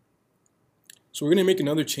 So we're going to make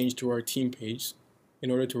another change to our team page in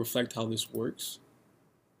order to reflect how this works.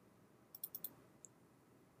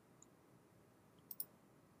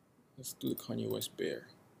 Let's do the Kanye West bear.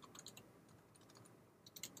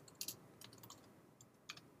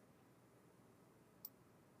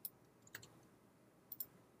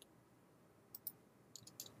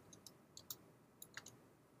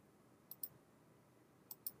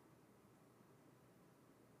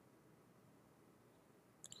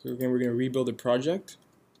 So again, we're going to rebuild the project.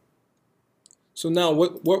 So now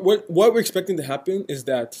what we're expecting to happen is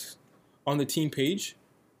that on the team page,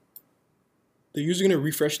 the user is going to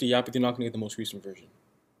refresh the app, but they're not going to get the most recent version.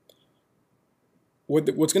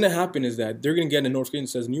 What's going to happen is that they're going to get a notification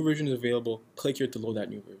that says new version is available. Click here to load that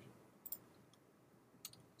new version.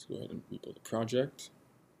 Let's go ahead and rebuild the project.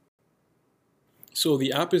 So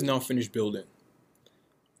the app is now finished building.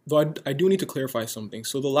 Though I do need to clarify something.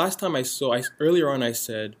 So the last time earlier on I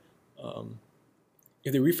said,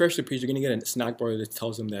 if they refresh the page, they're going to get a snack bar that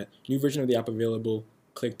tells them that new version of the app available,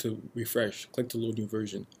 click to refresh, click to load new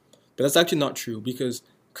version. But that's actually not true, because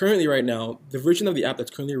currently right now, the version of the app that's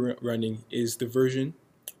currently running is the version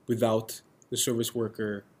without the service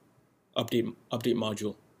worker update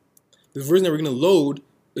module. The version that we're going to load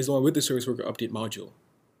is the one with the service worker update module.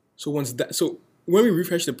 So when we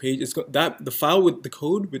refresh the page, the file with the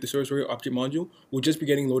code with the service worker update module will just be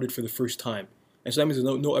getting loaded for the first time. And so that means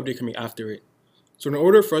there's no update coming after it. So in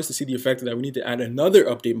order for us to see the effect of that, we need to add another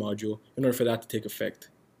update module in order for that to take effect.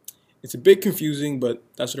 It's a bit confusing, but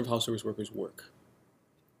that's sort of how service workers work.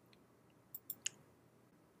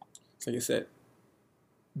 So like I said,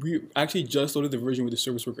 we actually just loaded the version with the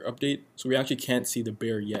service worker update, so we actually can't see the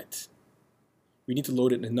bear yet. We need to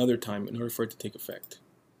load it another time in order for it to take effect.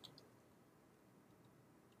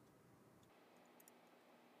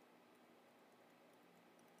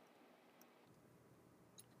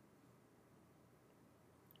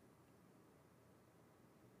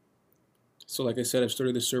 So like I said, I've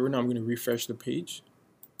started the server. Now I'm going to refresh the page.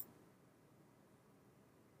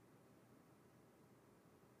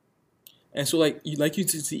 And so like you can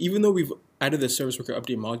see, even though we've added the service worker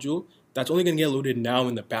update module, that's only going to get loaded now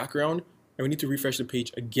in the background, and we need to refresh the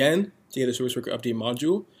page again to get the service worker update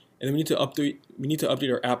module, and then we need to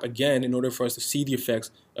update our app again in order for us to see the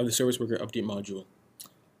effects of the service worker update module.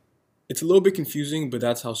 It's a little bit confusing, but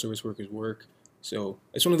that's how service workers work. So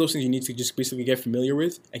it's one of those things you need to just basically get familiar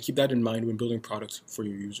with and keep that in mind when building products for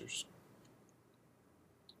your users.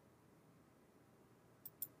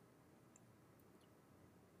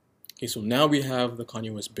 Okay, so now we have the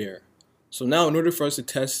Kanye West Bear. So now in order for us to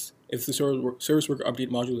test if the service worker update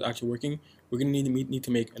module is actually working, we're going to need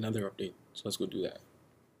to make another update. So let's go do that.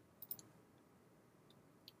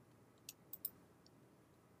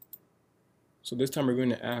 So this time we're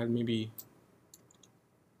going to add maybe,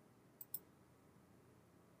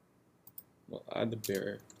 we'll add the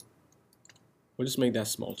bear. We'll just make that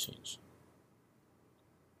small change.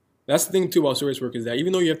 That's the thing too about service work is that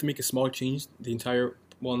even though you have to make a small change, the entire,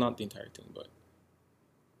 well, not the entire thing, but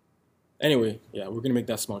anyway, yeah, we're going to make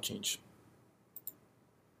that small change.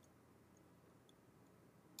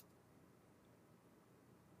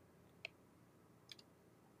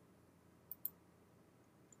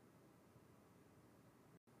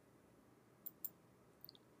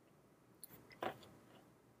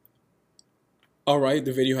 Alright,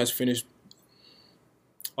 the video has finished.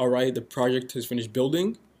 Alright, the project has finished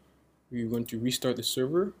building. We're going to restart the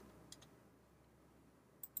server.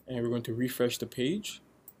 And we're going to refresh the page.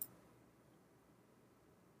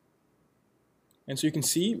 And so you can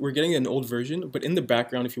see we're getting an old version, but in the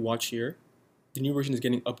background, if you watch here, the new version is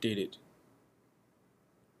getting updated.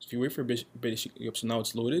 So if you wait for a bit, so now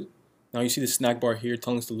it's loaded. Now you see the snack bar here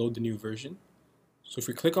telling us to load the new version. So if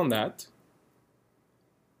we click on that,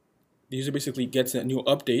 the user basically gets a new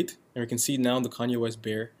update, and we can see now the Kanye West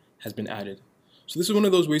Bear has been added. So this is one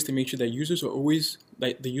of those ways to make sure that users are always,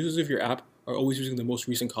 like the users of your app are always using the most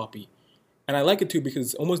recent copy. And I like it too because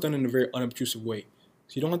it's almost done in a very unobtrusive way.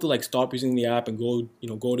 So you don't have to like stop using the app and go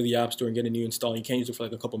to the app store and get a new install. You can't use it for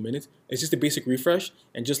like a couple minutes. It's just a basic refresh,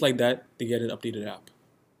 and just like that, they get an updated app.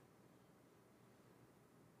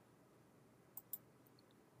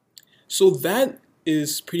 So that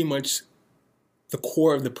is pretty much the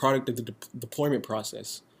core of the product of the deployment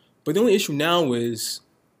process. But the only issue now is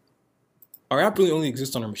our app really only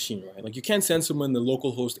exists on our machine, right? Like you can't send someone the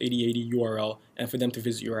localhost 8080 URL and for them to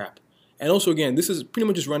visit your app. And also again, this is pretty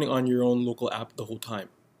much just running on your own local app the whole time,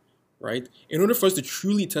 right? In order for us to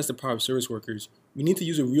truly test the power of service workers, we need to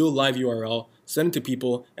use a real live URL, send it to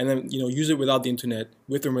people, and then use it without the internet,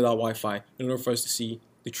 with or without Wi-Fi, in order for us to see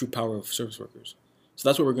the true power of service workers. So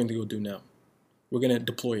that's what we're going to go do now. We're going to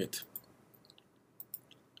deploy it.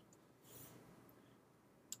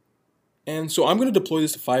 And so I'm going to deploy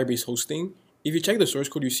this to Firebase hosting. If you check the source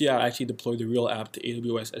code, you see I actually deployed the real app to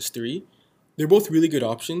AWS S3. They're both really good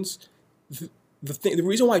options. The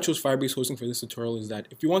reason why I chose Firebase hosting for this tutorial is that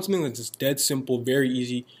if you want something that's just dead simple, very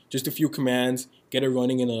easy, just a few commands, get it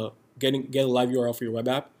running in get a live URL for your web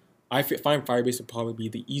app, I find Firebase to probably be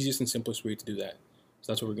the easiest and simplest way to do that.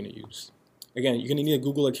 So that's what we're going to use. Again, you're going to need a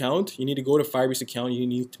Google account. You need to go to Firebase account. You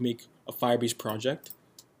need to make a Firebase project.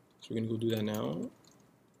 So we're going to go do that now.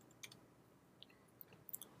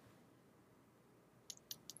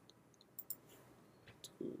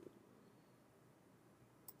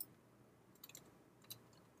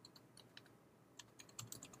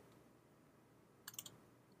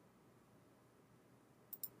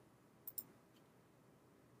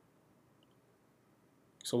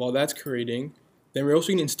 So while that's creating, then we're also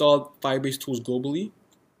going to install Firebase tools globally.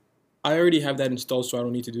 I already have that installed, so I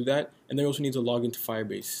don't need to do that. And then we also need to log into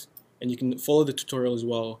Firebase. And you can follow the tutorial as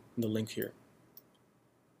well in the link here.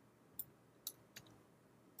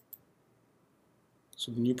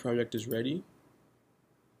 So the new project is ready.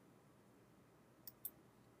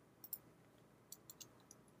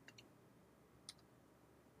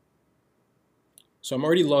 So I'm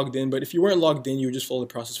already logged in, but if you weren't logged in, you would just follow the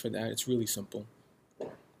process for that. It's really simple.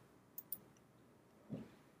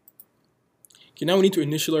 Okay, now we need to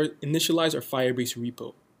initialize our Firebase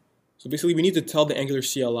repo. So basically we need to tell the Angular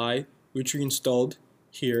CLI, which we installed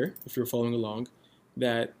here, if you're following along,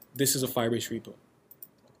 that this is a Firebase repo.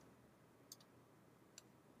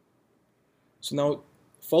 So now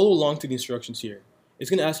follow along to the instructions here. It's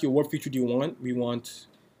going to ask you what feature do you want. We want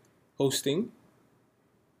hosting.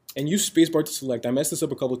 And use spacebar to select. I messed this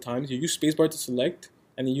up a couple of times. You use spacebar to select,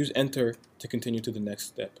 and then use enter to continue to the next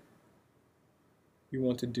step. We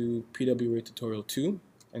want to do PWA tutorial 2,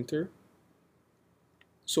 enter.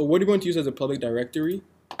 So what are you going to use as a public directory?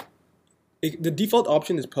 The default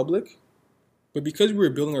option is public, but because we're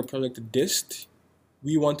building our project to dist,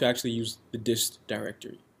 we want to actually use the dist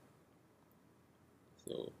directory.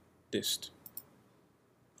 So dist.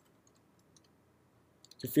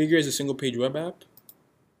 Configure as a single page web app.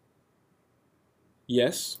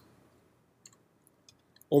 Yes.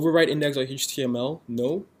 Overwrite index.html.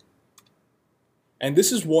 No. And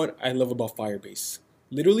this is what I love about Firebase.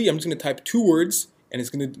 Literally, I'm just going to type 2 words and it's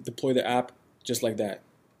going to deploy the app just like that.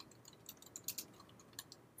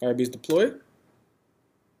 Firebase deploy.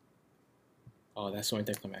 Oh, that's so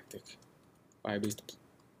anticlimactic. Firebase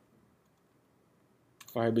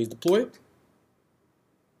deploy.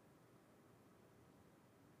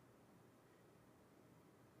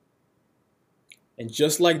 And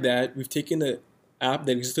just like that, we've taken an app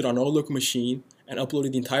that existed on our local machine and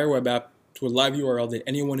uploaded the entire web app to a live URL that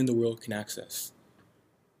anyone in the world can access.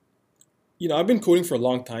 You know, I've been coding for a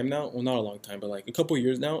long time now. Well, not a long time, but like a couple of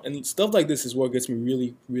years now. And stuff like this is what gets me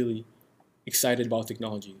really, really excited about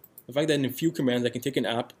technology. The fact that in a few commands, I can take an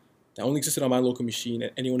app that only existed on my local machine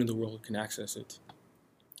and anyone in the world can access it.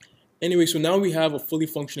 Anyway, so now we have a fully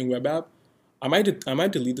functioning web app. I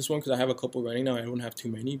might delete this one because I have a couple running now. I don't have too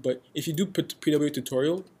many. But if you do put PW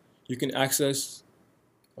tutorial, you can access.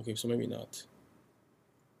 Okay, so maybe not.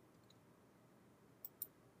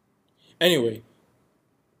 Anyway,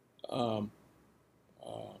 so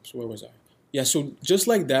where was I? Yeah, so just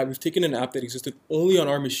like that, we've taken an app that existed only on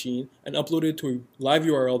our machine and uploaded it to a live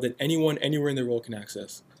URL that anyone, anywhere in the world can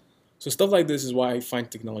access. So stuff like this is why I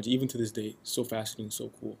find technology, even to this day, so fascinating,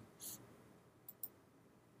 so cool.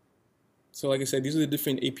 So like I said, these are the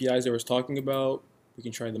different APIs that I was talking about. We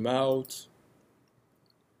can try them out.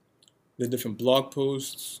 The different blog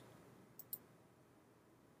posts.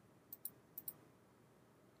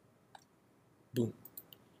 Boom.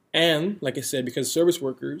 And like I said, because service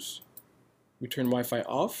workers, we turn Wi-Fi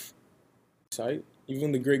off. Site,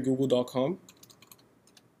 even the great Google.com,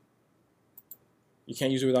 you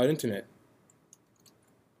can't use it without internet.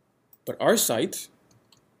 But our site,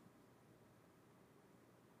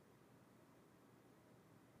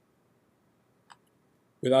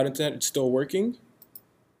 without internet, it's still working,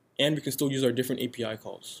 and we can still use our different API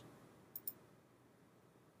calls.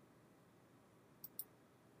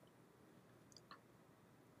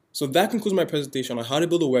 So that concludes my presentation on how to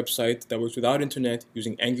build a website that works without internet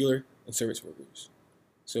using Angular and service workers.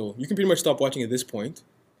 So you can pretty much stop watching at this point,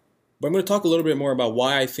 but I'm going to talk a little bit more about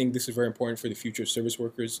why I think this is very important for the future of service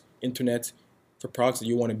workers, internet, for products that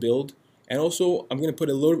you want to build, and also I'm going to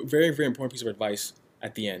put a little very, very important piece of advice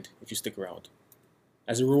at the end if you stick around,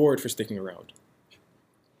 as a reward for sticking around.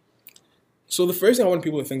 So the first thing I want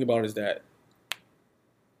people to think about is that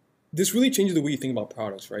this really changes the way you think about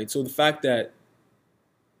products, right? So the fact that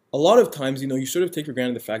a lot of times, you sort of take for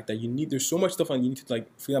granted the fact that there's so much stuff on you need to, like,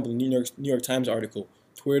 for example, the New York Times article,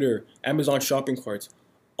 Twitter, Amazon shopping carts,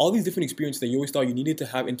 all these different experiences that you always thought you needed to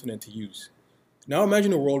have internet to use. Now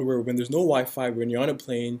imagine a world where when there's no Wi-Fi, when you're on a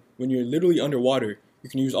plane, when you're literally underwater, you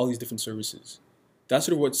can use all these different services. That's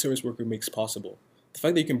sort of what Service Worker makes possible. The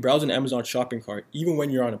fact that you can browse an Amazon shopping cart even when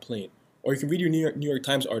you're on a plane, or you can read your New York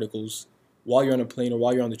Times articles while you're on a plane or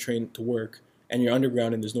while you're on the train to work, and you're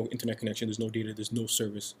underground and there's no internet connection, there's no data, there's no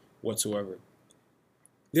service whatsoever.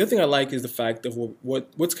 The other thing I like is the fact of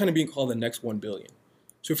what's kind of being called the next 1 billion.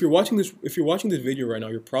 So if you're watching this video right now,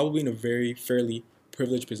 you're probably in a very fairly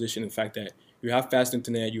privileged position in the fact that you have fast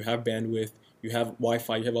internet, you have bandwidth, you have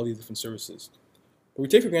Wi-Fi, you have all these different services. But we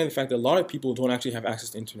take for granted the fact that a lot of people don't actually have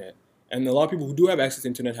access to internet. And a lot of people who do have access to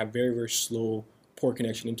internet have very, very slow, poor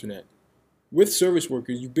connection internet. With service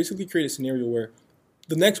workers, you basically create a scenario where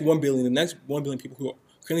the next 1 billion people who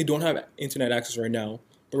currently don't have internet access right now,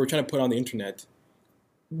 but we're trying to put on the internet,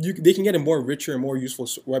 they can get a more richer and more useful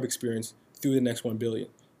web experience through the next 1 billion.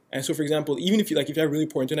 And so, for example, even if you have a really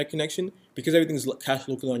poor internet connection, because everything is cached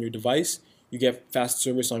locally on your device, you get fast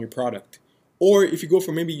service on your product. Or if you go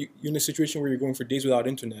for maybe you're in a situation where you're going for days without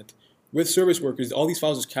internet, with service workers, all these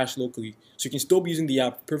files are cached locally, so you can still be using the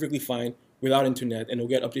app perfectly fine without internet, and it'll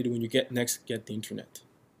get updated when you get the internet.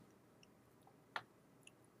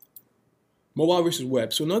 Mobile versus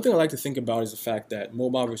web. So another thing I like to think about is the fact that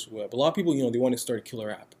mobile versus web. A lot of people, they want to start a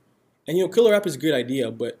killer app. And killer app is a good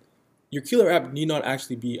idea, but your killer app need not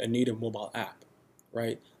actually be a native mobile app,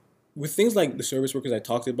 right? With things like the service workers I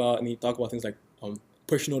talked about, and you talk about things like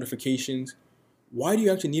push notifications, why do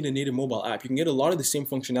you actually need a native mobile app? You can get a lot of the same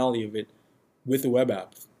functionality of it with a web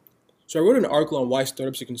app. So I wrote an article on why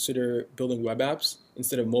startups should consider building web apps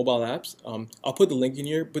instead of mobile apps. I'll put the link in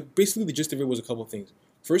here, but basically the gist of it was a couple of things.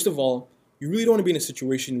 First of all, you really don't want to be in a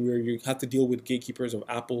situation where you have to deal with gatekeepers of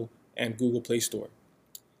Apple and Google Play Store.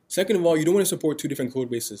 Second of all, you don't want to support two different code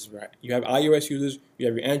bases, right? You have iOS users, you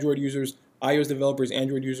have your Android users, iOS developers,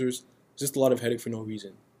 Android users. Just a lot of headache for no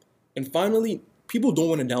reason. And finally, people don't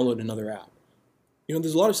want to download another app.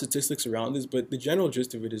 there's a lot of statistics around this, but the general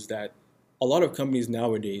gist of it is that a lot of companies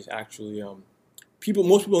nowadays actually,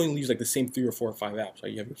 most people only use like the same 3 or 4 or 5 apps.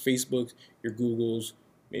 Right? You have your Facebooks, your Googles,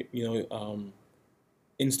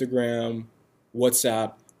 Instagram,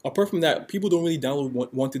 WhatsApp. Apart from that, people don't really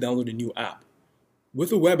want to download a new app.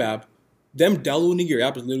 With a web app, them downloading your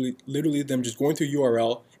app is literally them just going to a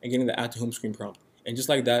URL and getting the add to home screen prompt. And just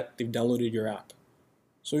like that, they've downloaded your app.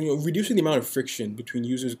 So, reducing the amount of friction between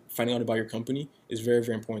users finding out about your company is a very,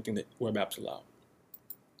 very important thing that web apps allow.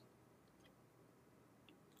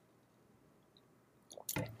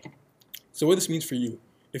 So what this means for you,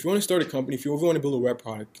 if you want to start a company, if you ever want to build a web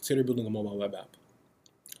product, consider building a mobile web app.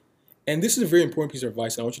 And this is a very important piece of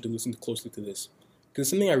advice, and I want you to listen closely to this, because it's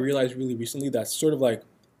something I realized really recently that's sort of like,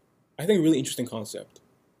 I think, a really interesting concept.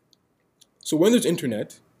 So when there's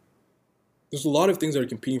internet, there's a lot of things that are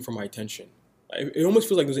competing for my attention. It almost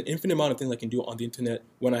feels like there's an infinite amount of things I can do on the internet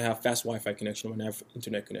when I have fast Wi-Fi connection, when I have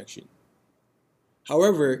internet connection.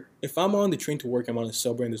 However, if I'm on the train to work, I'm on a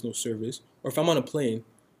subway and there's no service, or if I'm on a plane,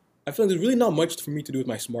 I feel like there's really not much for me to do with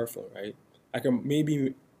my smartphone, right? I can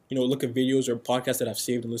maybe, look at videos or podcasts that I've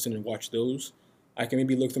saved and listen and watch those. I can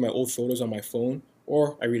maybe look through my old photos on my phone,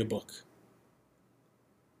 or I read a book.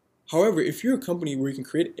 However, if you're a company where if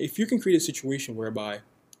you can create a situation whereby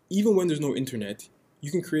even when there's no internet,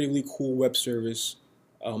 you can create a really cool web service,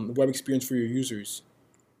 web experience for your users.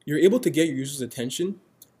 You're able to get your users' attention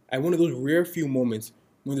at one of those rare few moments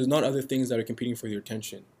when there's not other things that are competing for your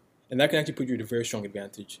attention. And that can actually put you at a very strong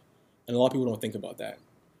advantage. And a lot of people don't think about that.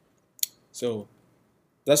 So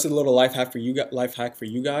that's a little life hack for you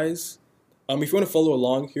guys. If you want to follow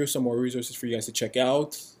along, here's some more resources for you guys to check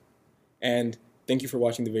out. And thank you for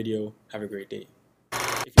watching the video. Have a great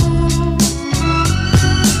day.